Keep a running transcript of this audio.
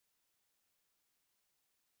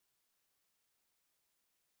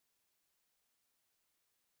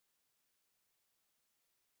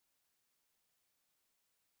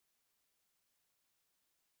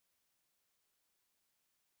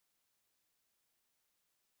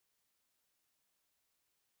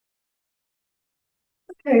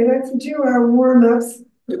Okay, let's do our warm-ups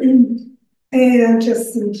and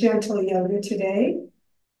just some gentle yoga today.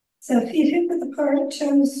 So feet hip width apart,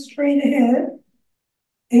 toes straight ahead,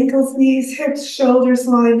 ankles, knees, hips, shoulders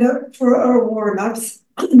lined up for our warm-ups.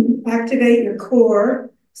 Activate your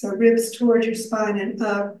core, so ribs toward your spine and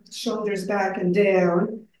up, shoulders back and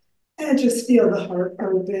down. And just feel the heart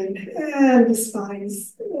open and the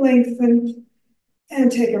spine's lengthened.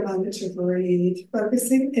 And take a moment to breathe,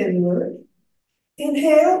 focusing inward.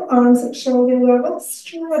 Inhale, arms at shoulder level.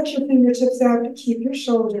 Stretch your fingertips out to keep your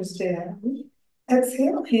shoulders down.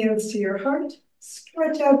 Exhale, hands to your heart.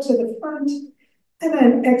 Stretch out to the front. And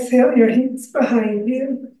then exhale, your hands behind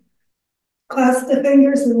you. Clasp the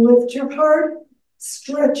fingers and lift your heart.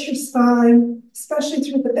 Stretch your spine, especially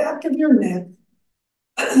through the back of your neck.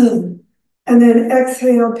 And then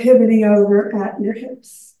exhale, pivoting over at your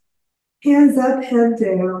hips. Hands up, head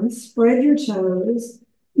down. Spread your toes.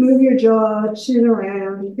 Move your jaw, chin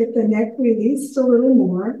around, get the neck released a little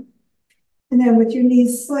more. And then with your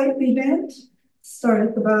knees slightly bent, start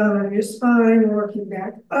at the bottom of your spine, working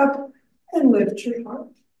back up and lift your heart.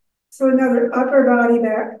 So another upper body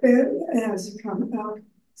back bend as you come up.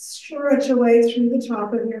 Stretch away through the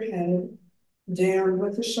top of your head, down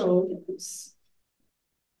with the shoulders.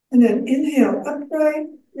 And then inhale upright,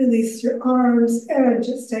 release your arms, and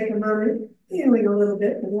just take a moment, feeling a little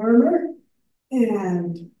bit warmer.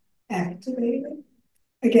 And activate it.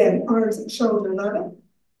 Again, arms at shoulder level,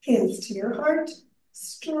 hands to your heart,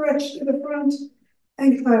 stretch to the front,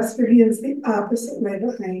 and clasp your hands the opposite way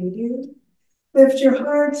behind you. Lift your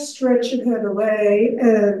heart, stretch your head away,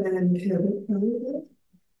 and then pivot over.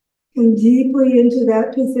 Come deeply into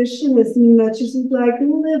that position as much as you'd like,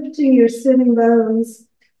 lifting your sitting bones.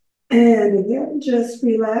 And again, just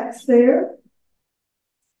relax there.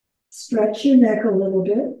 Stretch your neck a little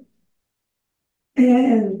bit.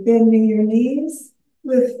 And bending your knees,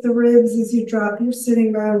 lift the ribs as you drop your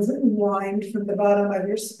sitting bones and wind from the bottom of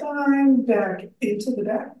your spine back into the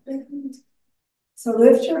back bend. So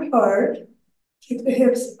lift your heart, keep the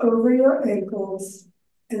hips over your ankles,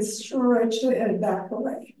 and stretch the head back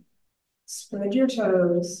away. Spread your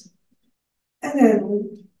toes, and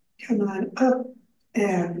then come on up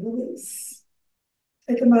and release.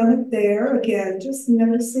 Take a moment there, again, just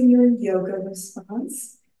noticing your yoga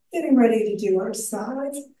response. Getting ready to do our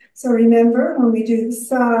sides. So remember, when we do the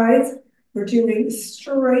sides, we're doing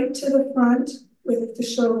straight to the front with the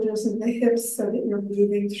shoulders and the hips so that you're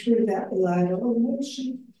moving through that lateral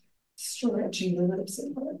motion, stretching the ribs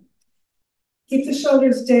apart. Keep the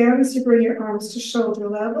shoulders down as you bring your arms to shoulder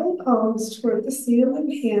level, palms toward the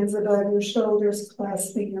ceiling, hands above your shoulders,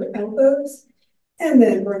 clasping your elbows, and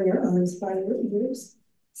then bring your arms by your ears.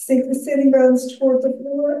 Sink the sitting bones toward the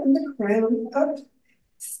floor and the crown up.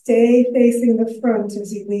 Stay facing the front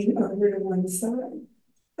as you lean over to one side.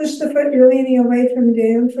 Push the foot you're leaning away from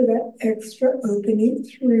down for that extra opening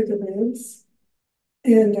through the ribs.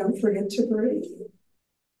 And don't forget to breathe.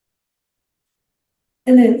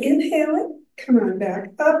 And then inhaling, come on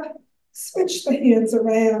back up. Switch the hands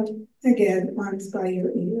around. Again, arms by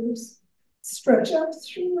your ears. Stretch up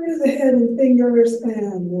through the head and fingers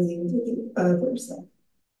and lean to the other side.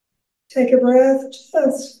 Take a breath,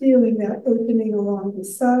 just feeling that opening along the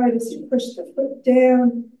side as you push the foot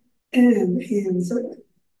down and the hands around.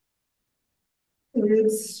 The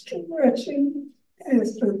ribs stretching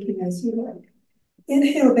as open as you like.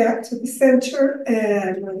 Inhale back to the center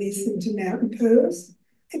and release into mountain pose.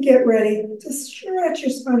 And get ready to stretch your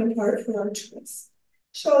spine apart for our twist.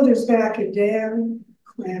 Shoulders back and down,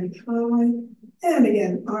 clamp high. And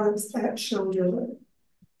again, arms at shoulder level.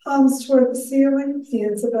 Palms toward the ceiling,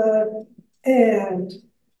 hands above, and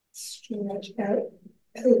stretch out,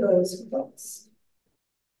 elbows crossed.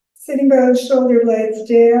 Sitting bones, shoulder blades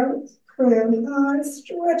down, crown high,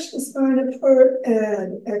 stretch the spine apart,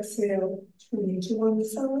 and exhale, turning to one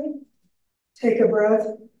side. Take a breath,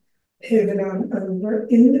 pivot on over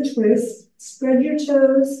in the twist. Spread your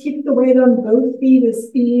toes, keep the weight on both feet as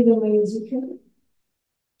evenly as you can.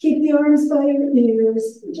 Keep the arms by your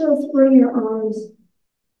ears, just bring your arms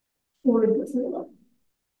toward the floor.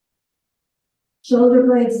 Shoulder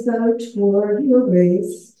blades go toward your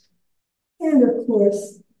waist. And of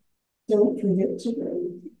course, don't forget to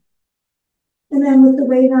breathe. And then with the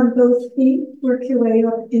weight on both feet, work your way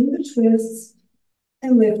up in the twists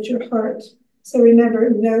and lift your heart. So remember,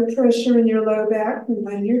 no pressure in your low back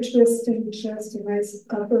when you're twisting, just a nice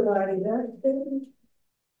upper body back bend.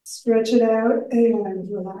 Stretch it out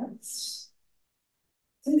and relax.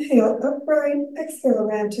 Inhale upright, exhale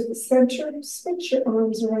around to the center, switch your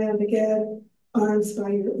arms around again, arms by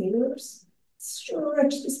your ears.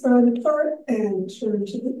 Stretch the spine apart and turn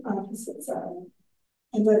to the opposite side.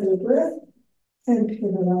 Another breath and pivot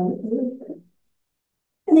on over.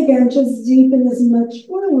 And again, just deepen as much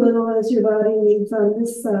or a little as your body needs on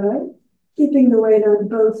this side, keeping the weight on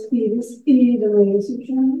both feet as evenly as you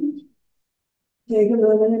can. Take a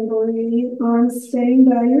moment and breathe, arms staying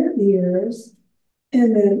by your ears,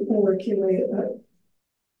 and then work your way up.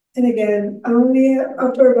 And again, on the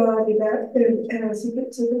upper body back bend as you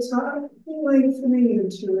get to the top, lengthening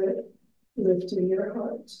into it, lifting your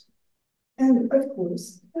heart. And of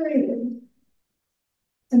course, breathing.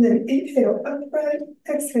 And then inhale upright,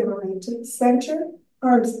 exhale into the center,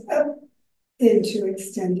 arms up into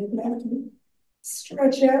extended mountain.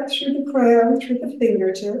 Stretch out through the crown, through the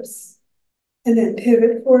fingertips. And then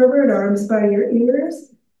pivot forward, arms by your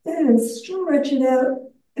ears, and stretch it out,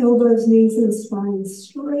 elbows, knees, and spine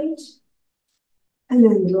straight. And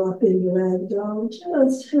then drop into ragdoll.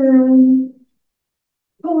 Just turn.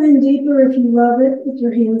 Pull in deeper if you love it, with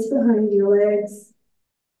your hands behind your legs.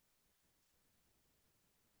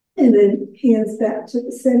 And then hands back to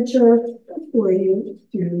the center before you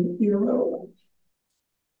do your roll.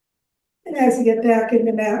 And as you get back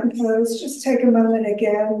into mountain pose, just take a moment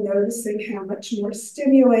again, noticing how much more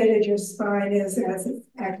stimulated your spine is as it's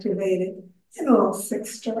activated in all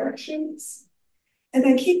 6 directions. And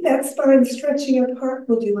then keep that spine stretching apart.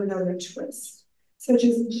 We'll do another twist. So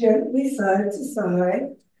just gently side to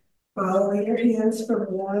side, following your hands from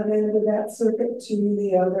one end of that circuit to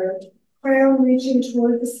the other, crown reaching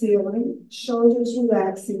toward the ceiling, shoulders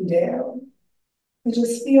relaxing down. And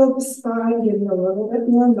just feel the spine getting a little bit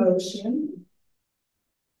more motion.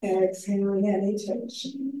 Exhaling any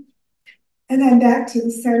tension. And then back to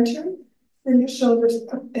the center. Bring your shoulders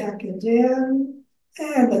up, back, and down.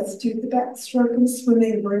 And let's do the backstroke and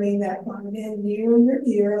swimming, bringing that arm in near your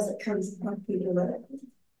ear as it comes up your leg.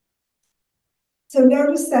 So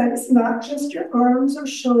notice that it's not just your arms or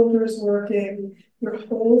shoulders working. Your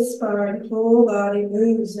whole spine, whole body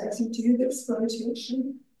moves as you do this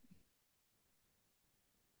rotation.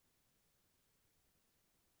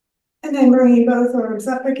 And then bringing both arms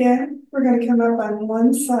up again, we're going to come up on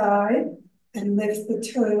one side and lift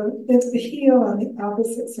the heel on the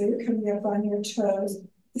opposite, so you're coming up on your toes.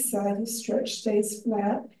 The side you stretch stays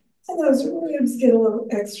flat, and those ribs get a little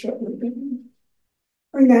extra open.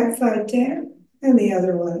 Bring that side down, and the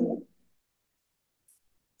other one up.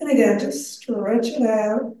 And again, just stretch it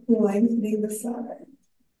out, lengthening the side.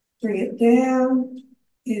 Bring it down,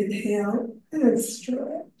 inhale, and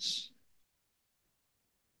stretch.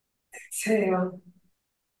 Exhale,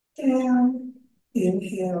 down,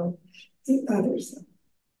 inhale, the other side.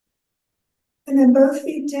 And then both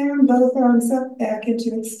feet down, both arms up, back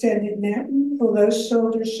into extended mountain. Pull those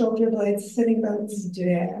shoulders, shoulder blades, sitting bones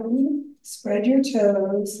down. Spread your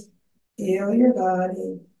toes, feel your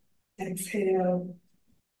body. Exhale,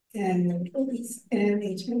 and release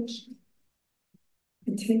any tension.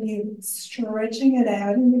 Continue stretching it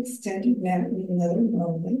out in extended mountain another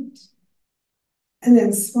moment. And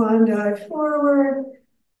then swan dive forward,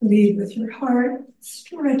 lead with your heart,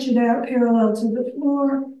 stretch it out parallel to the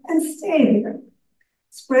floor, and stay there.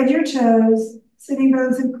 Spread your toes, sitting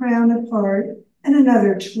bones and crown apart, and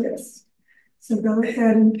another twist. So go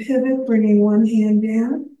ahead and pivot, bringing one hand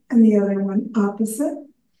down and the other one opposite.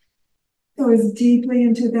 Go as deeply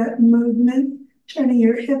into that movement, turning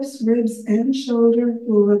your hips, ribs, and shoulder,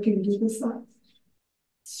 looking to the side.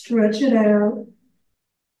 Stretch it out.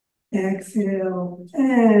 Exhale,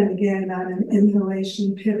 and again on an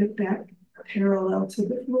inhalation, pivot back parallel to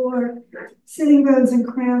the floor. Sitting bones and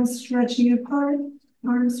crowns stretching apart,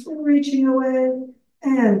 arms reaching away,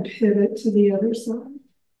 and pivot to the other side.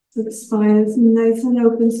 So the spine is nice and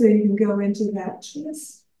open so you can go into that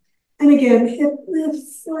twist. And again, hip lift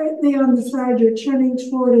slightly on the side you're turning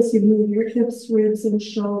toward as you move your hips, ribs, and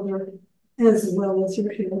shoulder, as well as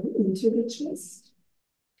your head into the twist.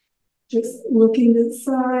 Just looking to the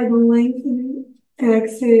side, lengthening.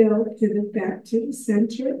 Exhale, pivot back to the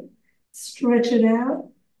center. Stretch it out.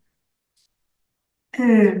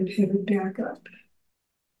 And pivot back up.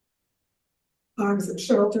 Arms at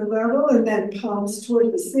shoulder level, and then palms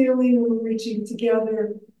toward the ceiling. We're reaching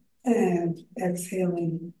together and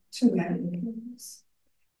exhaling to mountain pose.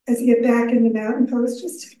 As you get back into mountain pose,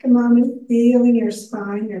 just take a moment, feeling your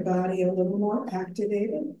spine, your body a little more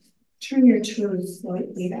activated. Turn your toes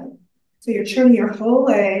slightly out. So you're turning your whole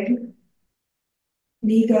leg,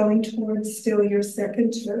 knee going towards still your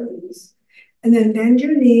second toes. And then bend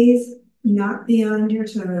your knees, not beyond your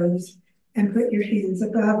toes, and put your hands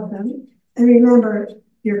above them. And remember,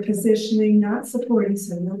 you're positioning, not supporting,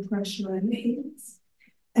 so no pressure on the hands.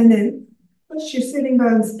 And then push your sitting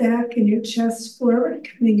bones back and your chest forward,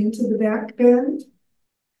 coming into the back bend.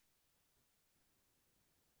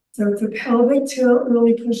 So it's a pelvic tilt,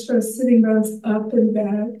 really push those sitting bones up and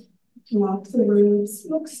back, drop the ribs,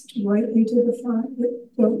 look slightly to the front, but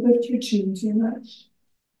don't lift your chin too much.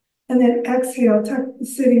 And then exhale, tuck the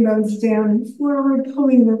sitting bones down and forward,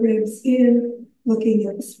 pulling the ribs in, looking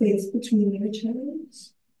at the space between your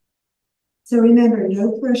toes. So remember,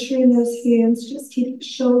 no pressure in those hands, just keep the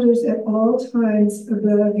shoulders at all times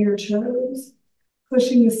above your toes.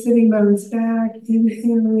 Pushing the sitting bones back,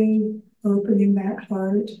 inhaling, opening that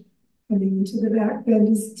heart, coming into the back bend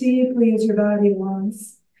as deeply as your body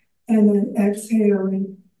wants. And then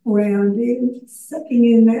exhaling, rounding, sucking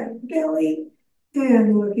in that belly,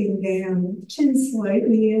 and looking down, chin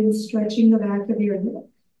slightly in, stretching the back of your neck.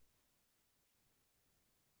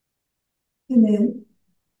 And then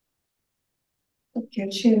lift your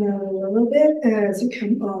chin out a little bit as you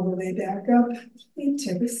come all the way back up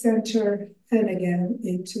into the center and again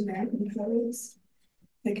into mountain pose.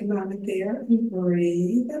 Take a moment there and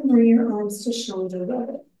breathe and bring your arms to shoulder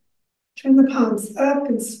level. Turn the palms up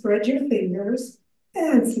and spread your fingers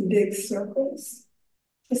and some big circles.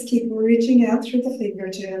 Just keep reaching out through the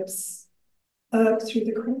fingertips, up through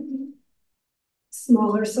the crown.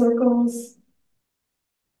 Smaller circles.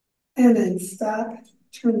 And then stop.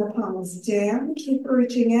 Turn the palms down. Keep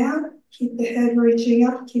reaching out. Keep the head reaching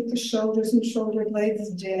up. Keep the shoulders and shoulder blades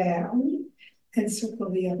down. And circle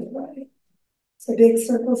the other way. So big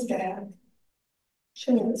circles back.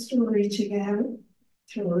 Just reaching out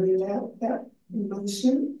to root out that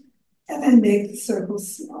motion. And then make the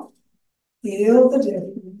circles small. Feel the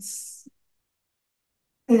difference.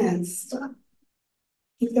 And stop.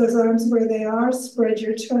 Keep those arms where they are. Spread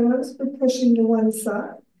your toes. We're pushing to one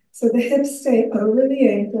side. So the hips stay over the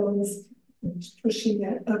ankles, pushing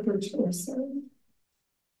that upper torso.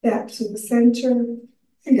 Back to the center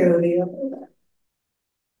and go the other way.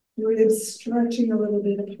 Ribs stretching a little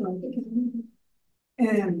bit apart again.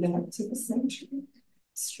 And back to the center.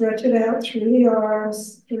 Stretch it out through the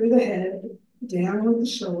arms, through the head, down with the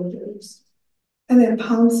shoulders. And then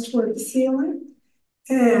palms toward the ceiling.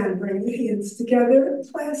 And bring the hands together,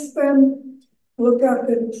 clasp them, look up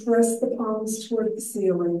and press the palms toward the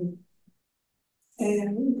ceiling.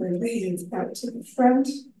 And bring the hands out to the front,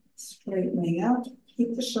 straightening up,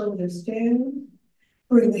 keep the shoulders down.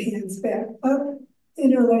 Bring the hands back up,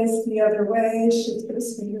 interlace the other way, shift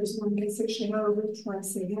those fingers one position over,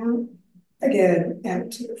 pressing out. Again, out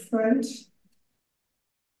to the front,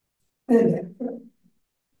 and back up.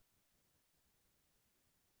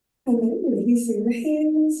 And then releasing the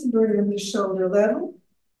hands, bring them to shoulder level,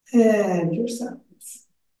 and your sides.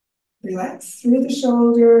 Relax through the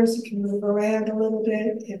shoulders. You can move around a little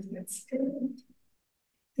bit if that's good.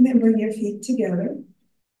 And then bring your feet together.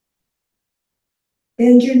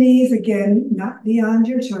 Bend your knees again, not beyond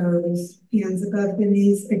your toes. Hands above the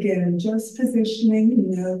knees again, just positioning,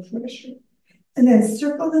 no pressure. And then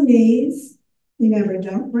circle the knees. Remember,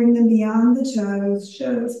 don't bring them beyond the toes,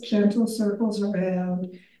 just gentle circles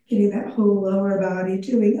around, getting that whole lower body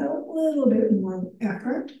doing a little bit more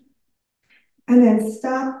effort. And then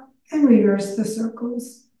stop and reverse the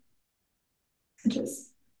circles. And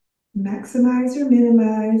just maximize or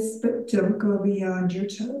minimize, but don't go beyond your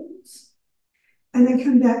toes. And then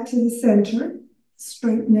come back to the center,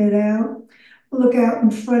 straighten it out. Look out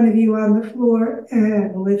in front of you on the floor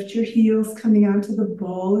and lift your heels coming onto the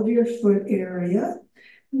ball of your foot area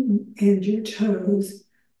and your toes.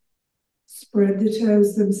 Spread the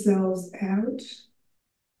toes themselves out.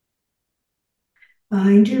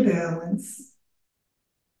 Find your balance.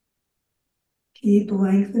 Keep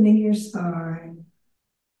lengthening your spine.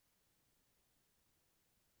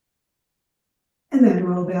 And then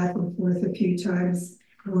roll back and forth a few times,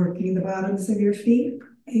 working the bottoms of your feet,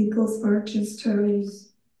 ankles, arches,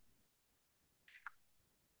 toes.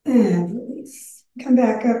 And release. Come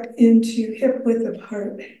back up into hip width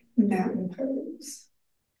apart, mountain pose.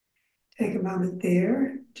 Take a moment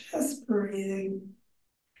there, just breathing.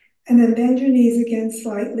 And then bend your knees again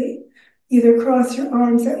slightly. Either cross your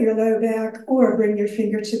arms at your low back or bring your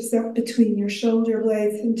fingertips up between your shoulder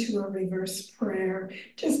blades into a reverse prayer,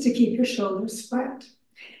 just to keep your shoulders flat.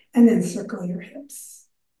 And then circle your hips.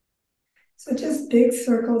 So just big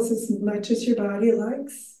circles as much as your body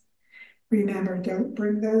likes. Remember, don't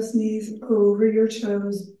bring those knees over your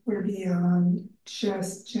toes or beyond,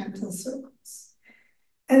 just gentle circles.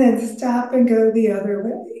 And then stop and go the other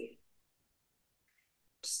way.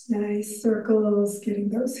 Just nice circles, getting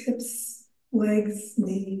those hips, legs,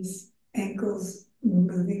 knees, ankles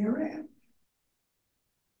moving around.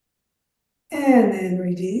 And then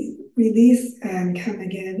release and come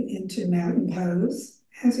again into mountain pose.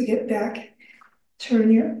 As you get back,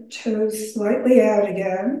 turn your toes slightly out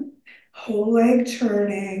again. Whole leg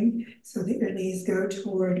turning so that your knees go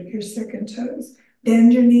toward your second toes.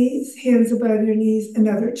 Bend your knees, hands above your knees,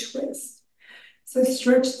 another twist. So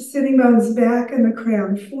stretch the sitting bones back and the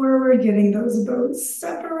crown forward, getting those bones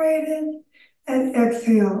separated. And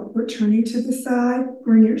exhale, returning to the side.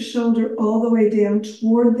 Bring your shoulder all the way down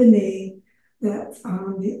toward the knee. That's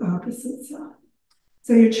on the opposite side.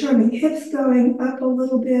 So you're turning hips going up a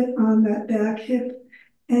little bit on that back hip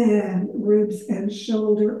and ribs and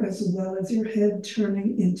shoulder, as well as your head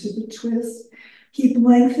turning into the twist. Keep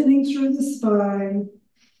lengthening through the spine,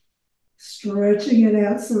 stretching it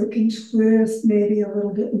out so it can twist maybe a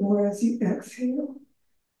little bit more as you exhale.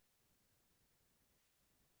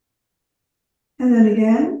 And then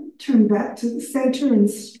again, turn back to the center and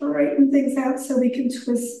straighten things out so we can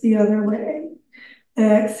twist the other way.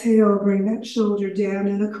 Exhale, bring that shoulder down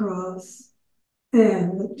and across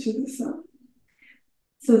and look to the side.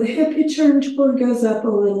 So the hip you turn toward goes up a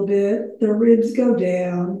little bit. The ribs go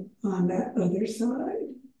down on that other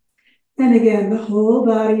side. And again, the whole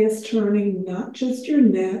body is turning, not just your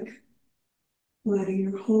neck, letting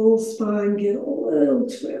your whole spine get a little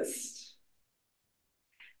twist.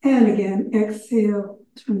 And again, exhale,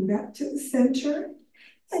 turn back to the center.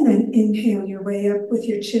 And then inhale your way up with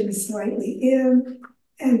your chin slightly in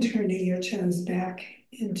and turning your toes back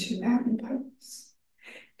into mountain pose.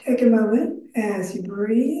 Take a moment as you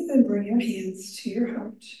breathe and bring your hands to your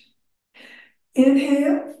heart.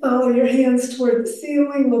 Inhale, follow your hands toward the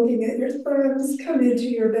ceiling, looking at your thumbs, come into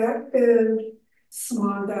your back bend,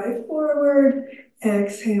 swan dive forward,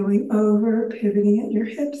 exhaling over, pivoting at your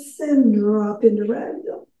hips and drop into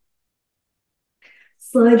ragdoll.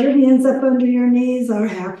 Slide your hands up under your knees or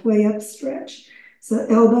halfway up stretch. So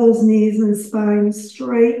elbows, knees, and spine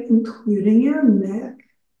straight, including your neck.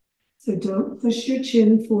 So don't push your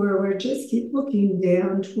chin forward, just keep looking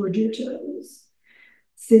down toward your toes.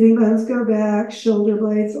 Sitting bones go back, shoulder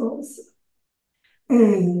blades also.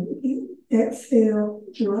 And exhale,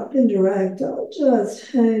 drop into ragdoll.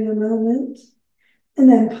 Just hang a moment. And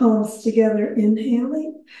then palms together,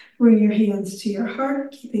 inhaling. Bring your hands to your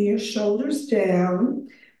heart, keeping your shoulders down.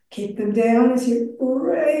 Keep them down as you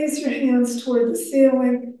raise your hands toward the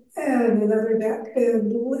ceiling. And another back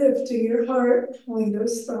bend, lifting your heart, pulling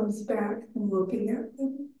those thumbs back and looking at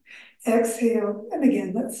them. Exhale, and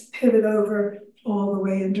again, let's pivot over all the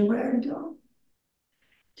way into ragdoll.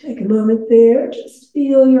 Take a moment there, just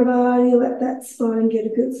feel your body, let that spine get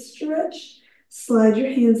a good stretch. Slide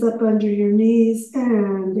your hands up under your knees,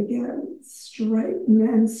 and again, straighten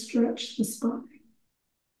and stretch the spine.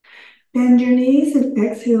 Bend your knees and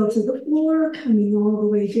exhale to the floor, coming all the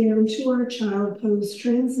way down to our child pose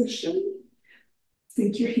transition.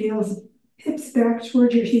 Sink your hips back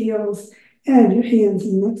toward your heels, and your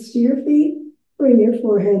hands next to your feet. Bring your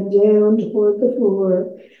forehead down toward the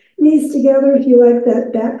floor. Knees together if you like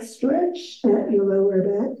that back stretch at your lower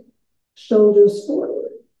back. Shoulders forward.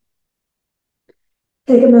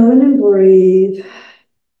 Take a moment and breathe.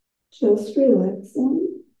 Just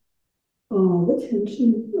relaxing. All the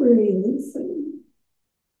tension releasing.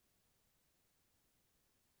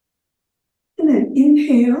 And then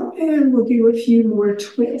inhale, and we'll do a few more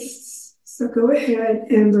twists. So go ahead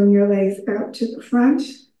and bring your legs out to the front.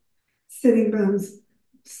 Sitting bones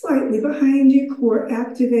slightly behind you, core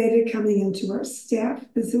activated, coming into our staff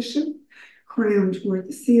position. Crown toward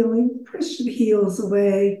the ceiling, push the heels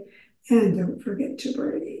away, and don't forget to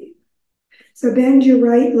breathe. So bend your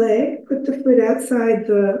right leg, put the foot outside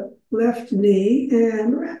the left knee,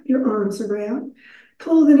 and wrap your arms around.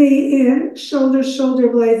 Pull the knee in, shoulder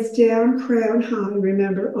blades down, crown high.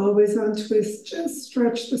 Remember, always on twist, just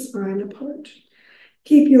stretch the spine apart.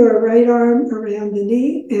 Keep your right arm around the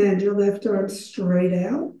knee and your left arm straight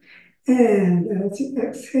out. And as you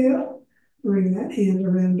exhale, bring that hand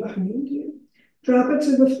around behind you. Drop it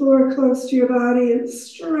to the floor close to your body and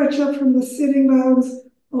stretch up from the sitting bones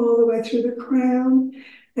all the way through the crown.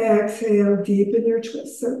 Exhale, deepen your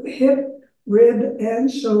twist. So the hip, rib, and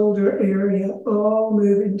shoulder area all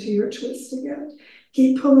move into your twist again.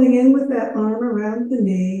 Keep pulling in with that arm around the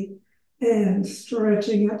knee and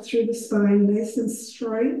stretching up through the spine nice and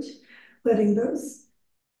straight, letting those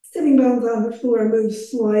sitting bones on the floor move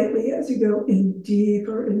slightly as you go in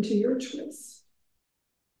deeper into your twist.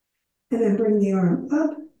 And then bring the arm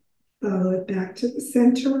up, follow it back to the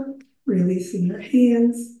center, releasing your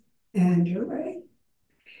hands and your leg.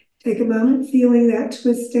 Take a moment feeling that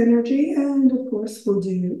twist energy, and of course we'll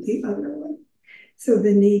do the other one. So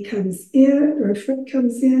the knee comes in, or foot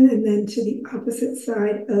comes in, and then to the opposite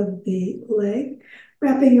side of the leg.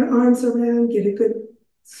 Wrapping your arms around, get a good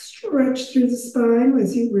stretch through the spine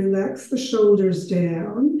as you relax the shoulders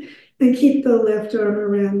down. And keep the left arm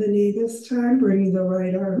around the knee this time, bringing the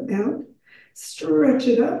right arm out. Stretch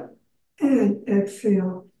it up and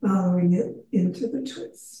exhale, following it into the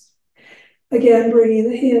twist. Again, bringing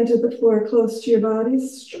the hand to the floor close to your body.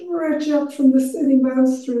 Stretch up from the sitting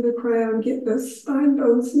bones through the crown. Get those spine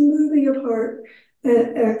bones moving apart.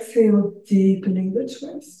 And exhale, deepening the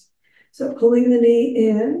twist. So pulling the knee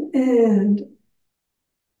in and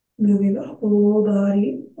moving the whole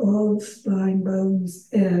body, all the spine bones,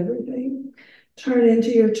 everything. Turn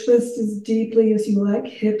into your twist as deeply as you like,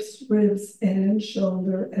 hips, ribs, and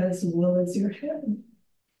shoulder, as well as your head.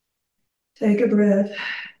 Take a breath,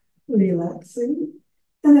 relaxing.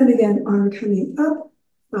 And then again, arm coming up,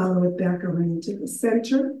 follow it back around to the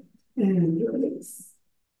center, and release.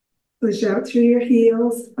 Push out through your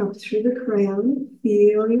heels, up through the crown.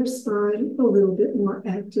 Feel your spine a little bit more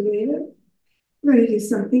activated. We're going to do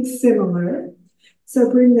something similar. So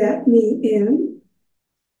bring that knee in,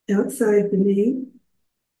 outside the knee.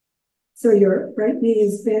 So your right knee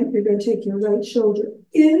is bent. You're going to take your right shoulder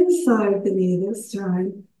inside the knee this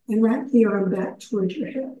time and wrap the arm back towards your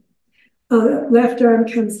head. Left arm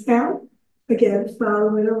comes out. Again,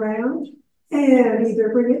 follow it around. And either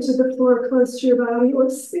bring it to the floor close to your body or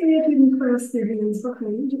see if you can press your hands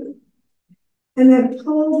behind you. And then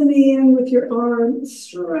pull the knee in with your arm,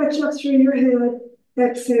 stretch up through your head,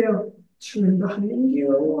 exhale, turn behind you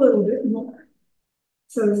a little bit more.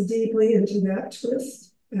 So as deeply into that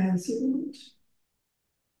twist as you want.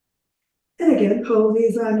 And again, pull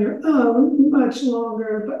these on your own, much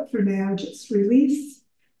longer, but for now, just release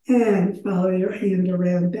and follow your hand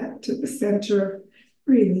around back to the center,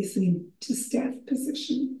 releasing to staff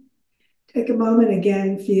position. Take a moment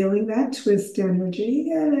again, feeling that twist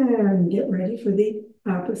energy, and get ready for the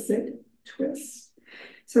opposite twist.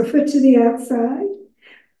 So foot to the outside,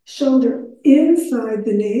 shoulder inside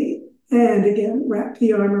the knee, and again, wrap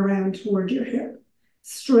the arm around toward your hip.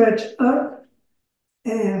 Stretch up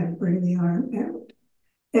and bring the arm out.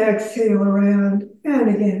 Exhale around,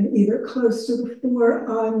 and again, either close to the floor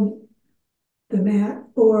on the mat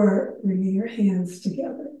or bringing your hands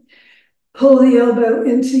together. Pull the elbow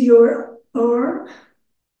into your arm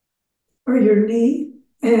or your knee,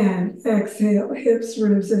 and exhale, hips,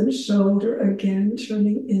 ribs, and shoulder, again,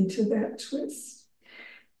 turning into that twist.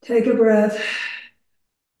 Take a breath,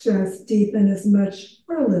 just deepen as much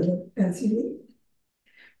or a little as you need.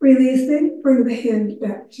 Releasing, bring the hand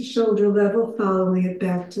back to shoulder level, following it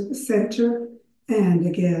back to the center, and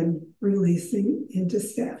again, releasing into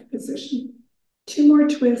staff position. 2 more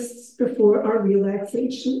twists before our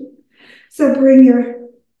relaxation. So bring your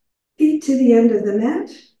feet to the end of the mat,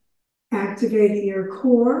 activating your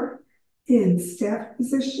core in staff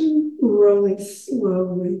position, rolling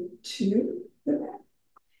slowly to the mat.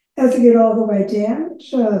 As you get all the way down,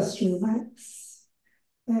 just relax.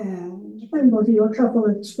 And we'll do a couple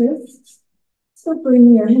of twists. So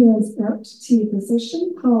bring your hands out to T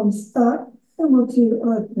position, palms up, and we'll do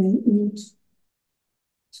a bend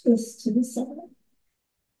twist to the side.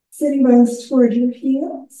 Sitting bones toward your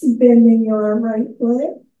heels, bending your right leg,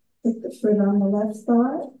 put the foot on the left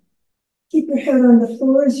side. Keep your head on the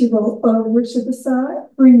floor as you roll over to the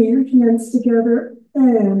side. Bring your hands together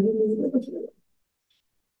and immediately.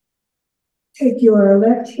 Take your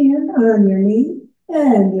left hand on your knee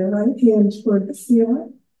and your right hand toward the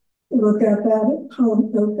ceiling. Look up at it,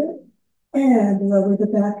 palm open, and lower the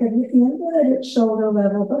back of your hand, let it shoulder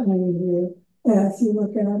level behind you as you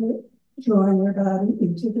look at it, drawing your body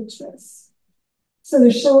into the twist. So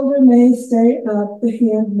the shoulder may stay up, the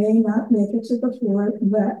hand may not make it to the floor,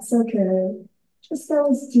 that's okay. Just go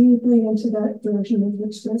as deeply into that version of the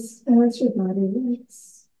twist as your body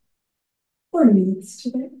likes or needs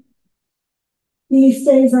today. Knee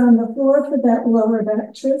stays on the floor for that lower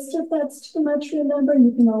back twist. If that's too much, remember,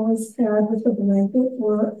 you can always pad with a blanket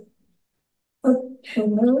or a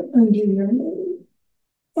pillow under your knee.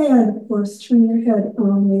 And of course, turn your head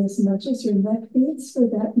only as much as your neck beats for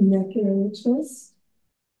that neck area twist.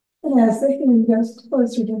 And as the hand goes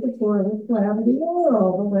closer to the floor with gravity or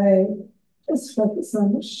all the way, just focus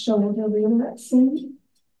on the shoulder relaxing,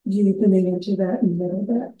 deepening into that middle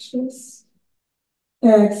back twist.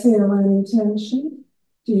 Exhale any tension,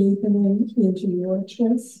 deepening into your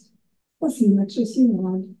twist as much as you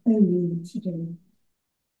want and need to do.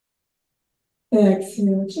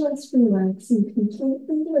 Exhale, just relaxing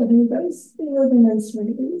completely, letting those ligaments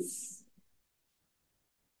release.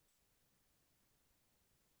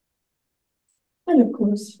 And of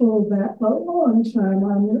course, hold that for a long time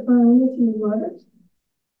on your own if you want.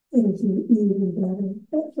 If you even better.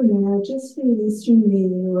 But for now, just release your knee,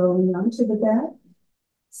 rolling onto the back.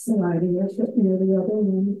 Sliding your foot near the other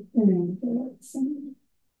one and relaxing.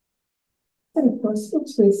 And of course, we'll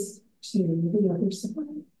twist to the other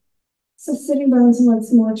side. So sitting bones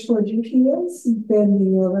once more toward your heels,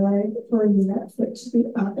 bending your leg, bringing that foot to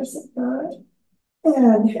the opposite thigh,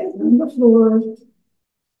 and head on the floor,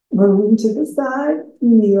 rolling to the side,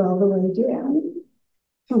 knee all the way down,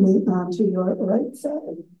 coming onto your right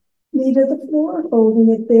side. Knee to the floor,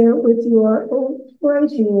 holding it there with your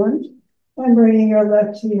right hand, and bringing your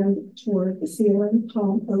left hand toward the ceiling,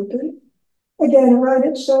 palm open. Again, right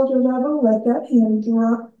at shoulder level, let that hand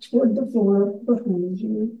drop toward the floor behind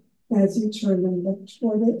you as you turn and look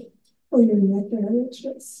toward it for your neck area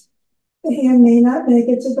twist. The hand may not make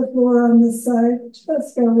it to the floor on this side,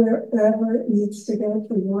 just go wherever it needs to go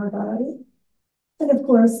for your body. And of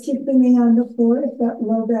course, keep the knee on the floor if that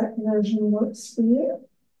low back version works for you.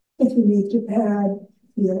 If you need to pad,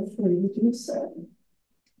 feel free to do so.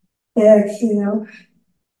 Exhale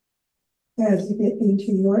as you get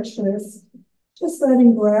into your twist, just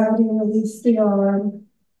letting gravity release the arm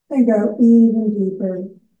and go even deeper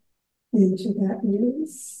into that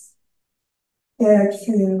release.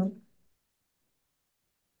 Exhale.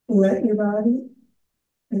 Let your body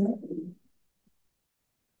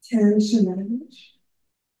tension out.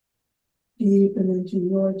 Deepen into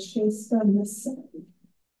your chest on this side.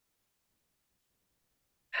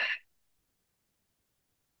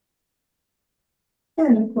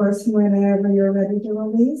 And of course, whenever you're ready to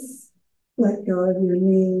release, let go of your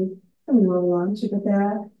knee and roll onto the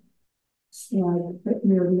back. Slide the foot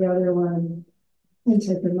near the other one and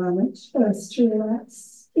take a moment just to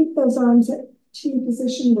relax. Keep those arms at T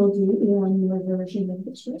position. We'll do on your version of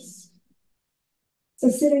the twist. So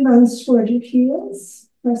sitting bones toward your heels,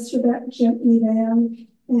 press your back gently down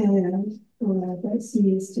and allow those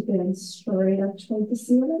knees to bend straight up toward the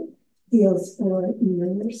ceiling. Heels forward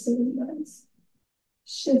near your sitting bones.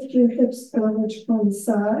 Shift your hips over to one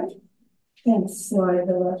side and slide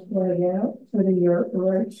the left leg out, putting your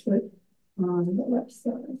right foot on the left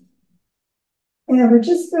side. And we're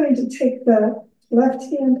just going to take the left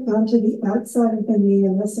hand onto the outside of the knee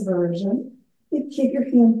in this version. You keep your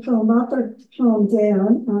hand palm up or palm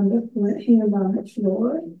down on the hand on the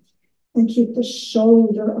floor and keep the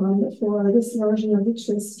shoulder on the floor. This version of the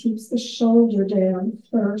twist keeps the shoulder down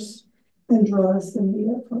first and draws the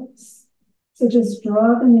knee across. So just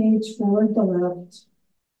draw the knee toward the left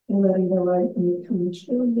and letting the right knee come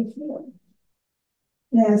toward the floor.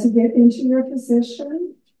 Now, as you get into your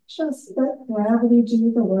position, just let gravity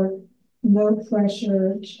do the work. No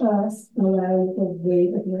pressure, just allow the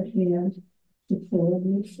weight of your hand to pull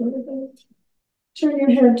you further. Turn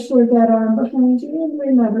your head toward that arm behind you and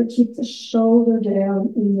remember, keep the shoulder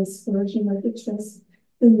down in this version of the twist.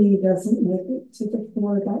 The knee doesn't make it to the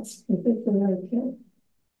floor, that's perfectly okay.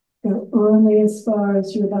 Go only as far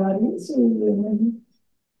as your body is willing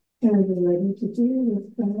and ready to do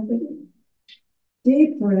with gravity.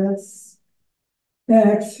 Deep breaths.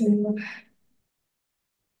 Exhale.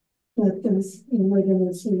 Let those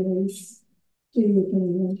ligaments release.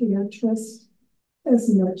 Deepening into your twist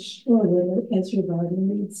as much or little as your body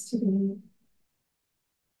needs to do.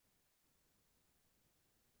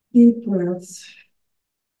 Deep breaths.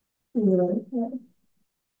 Really good.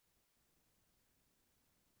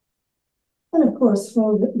 And of course,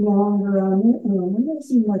 hold it longer on your own,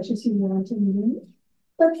 as much as you want to move.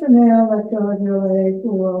 But for now, let go of your leg,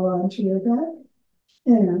 roll onto your back,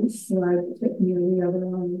 and slide the foot near the other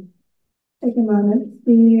arm. Take a moment,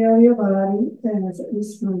 feel your body as it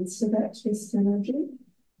responds to that twist energy.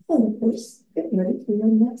 And of course, get ready for your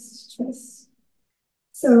next twist.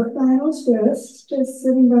 So final twist, just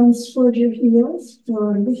sitting bones toward your heels,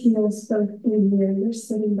 drawing the heels both in near your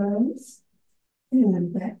sitting bones.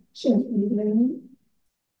 And back gently down.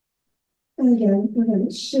 And again, we're going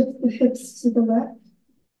to shift the hips to the left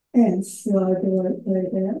and slide the right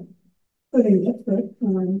leg down, putting the foot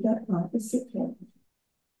on the opposite hip.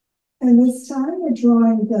 And this time we're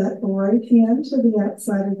drawing the right hand to the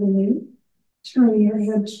outside of the knee, turning your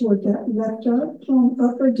head toward that left arm, palm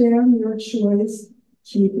up or down, your choice,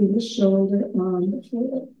 keeping the shoulder on the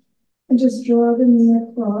floor. And just draw the knee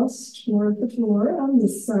across toward the floor on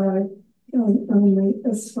this side, going only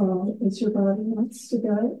as far as your body wants to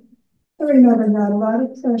go. And remember, not a lot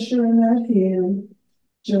of pressure in that hand,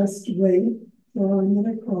 just weight, drawing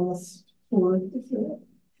it across toward the floor.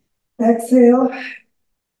 Exhale.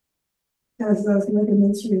 As those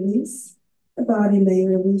ligaments release, the body may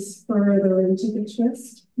release further into the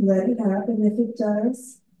twist. Let it happen if it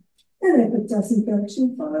does. And if it doesn't go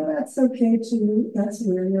too far, that's okay too. That's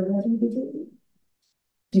where you're ready to be.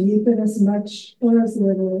 Deepen as much or as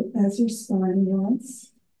little as your spine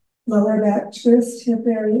wants. Lower back twist, hip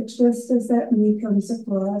area twist as that knee comes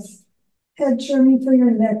across. Head turning for your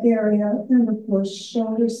neck area, and of course,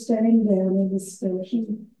 shoulders staying down in this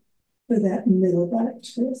version for that middle back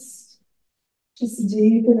twist. Just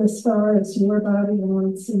deepen as far as your body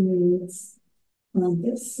wants and needs on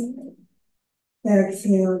this side.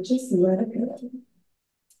 Exhale, just let it go.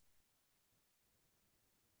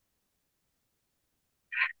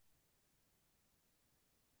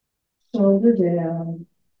 Shoulder down,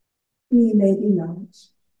 knee maybe not.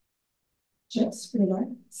 Just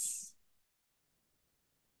relax.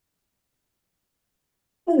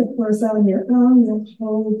 And of course, on your own, you'll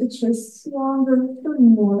hold the twists longer for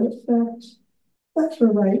more effect. But for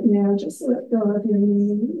right now, just let go of your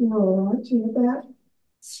knee, roll onto your back,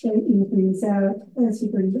 straighten things out as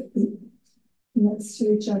you bring the feet next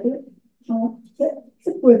to each other, hip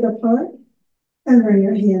width apart, and bring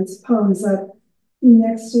your hands, palms up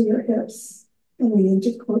next to your hips, coming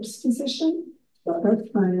into corpse position for our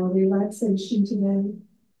final relaxation today.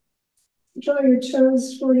 Draw your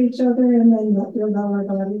toes toward each other and then let your lower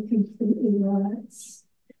body completely relax.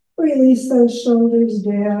 Release those shoulders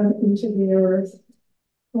down into the earth.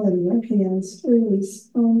 Letting your hands release,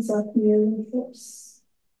 palms up near your hips.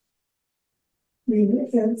 Bring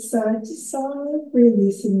your head side to side,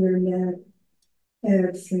 releasing your neck.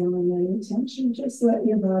 Exhaling any tension, just let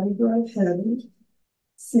your body grow heavy,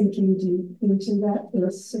 sinking deep into that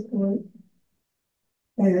earth support.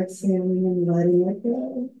 Exhaling and letting it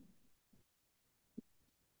go.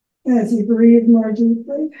 As you breathe more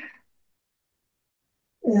deeply,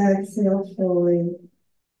 exhale fully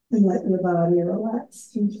and let your body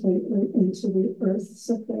relax completely into the earth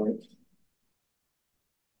support.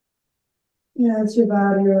 As your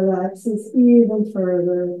body relaxes even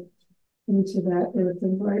further into that earth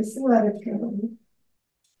embrace, let it go.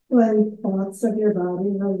 Letting thoughts of your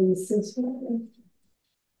body release as well.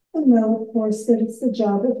 And know, of course, that it's the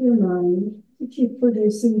job of your mind to keep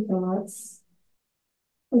producing thoughts.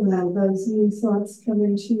 Allow those new thoughts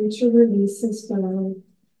coming to you to release as well.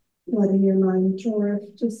 Letting your mind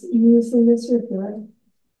drift just easily as your breath.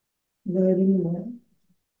 Letting away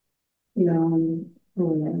beyond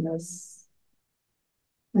awareness.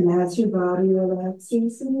 And as your body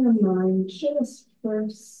relaxes and your mind just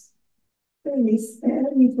first, release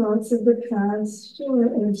any thoughts of the past or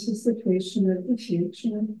anticipation of the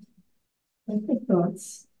future. Let the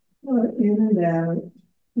thoughts flow in and out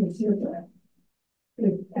with your breath,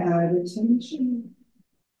 without attention.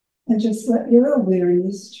 And just let your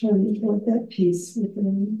awareness turn toward that peace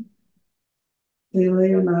within. Fill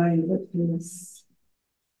your mind with peace.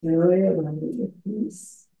 Fill your body with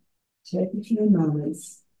peace. Take a few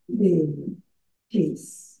moments, being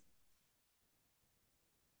peace.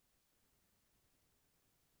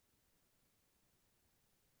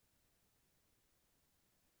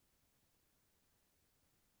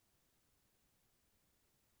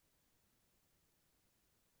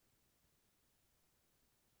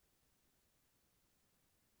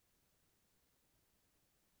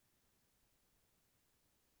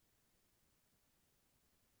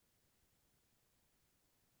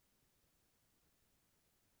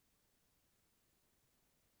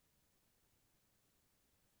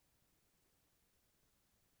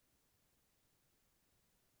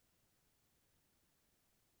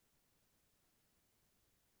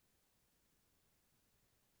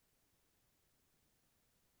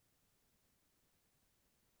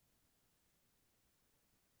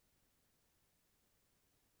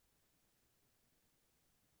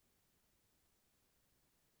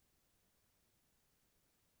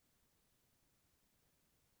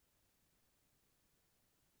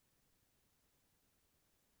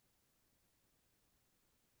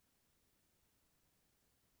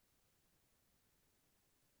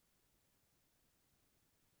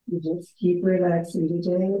 You just keep relaxing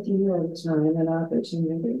today if you have time and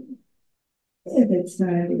opportunity. If it's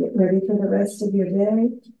time to get ready for the rest of your day,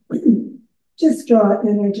 just draw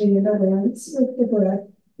energy and awareness with the breath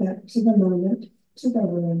back to the moment, to the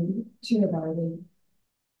room, to your body.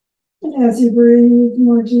 And as you breathe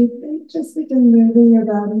more deeply, just begin moving your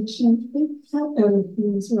body gently, however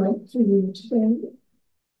feels right for you today.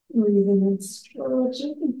 Breathing and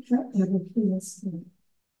stretching, however feels good.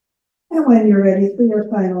 And when you're ready for your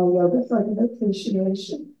final yoga flight of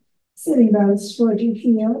appreciation, sitting bones toward your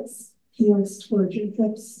heels, heels toward your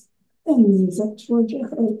hips, and knees up toward your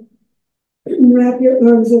head. Wrap your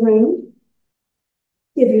arms around.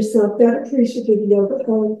 Give yourself that appreciative yoga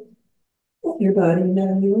hug. Let your body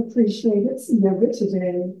know you appreciate its yoga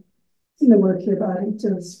today and the work your body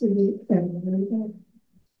does for you every day.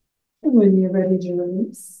 And when you're ready to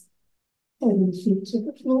release, head and feet to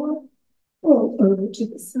the floor, roll over to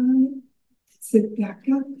the side, sit back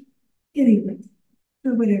up, getting ready.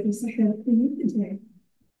 for whatever's ahead for you today.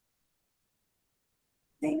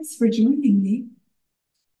 Thanks for joining me.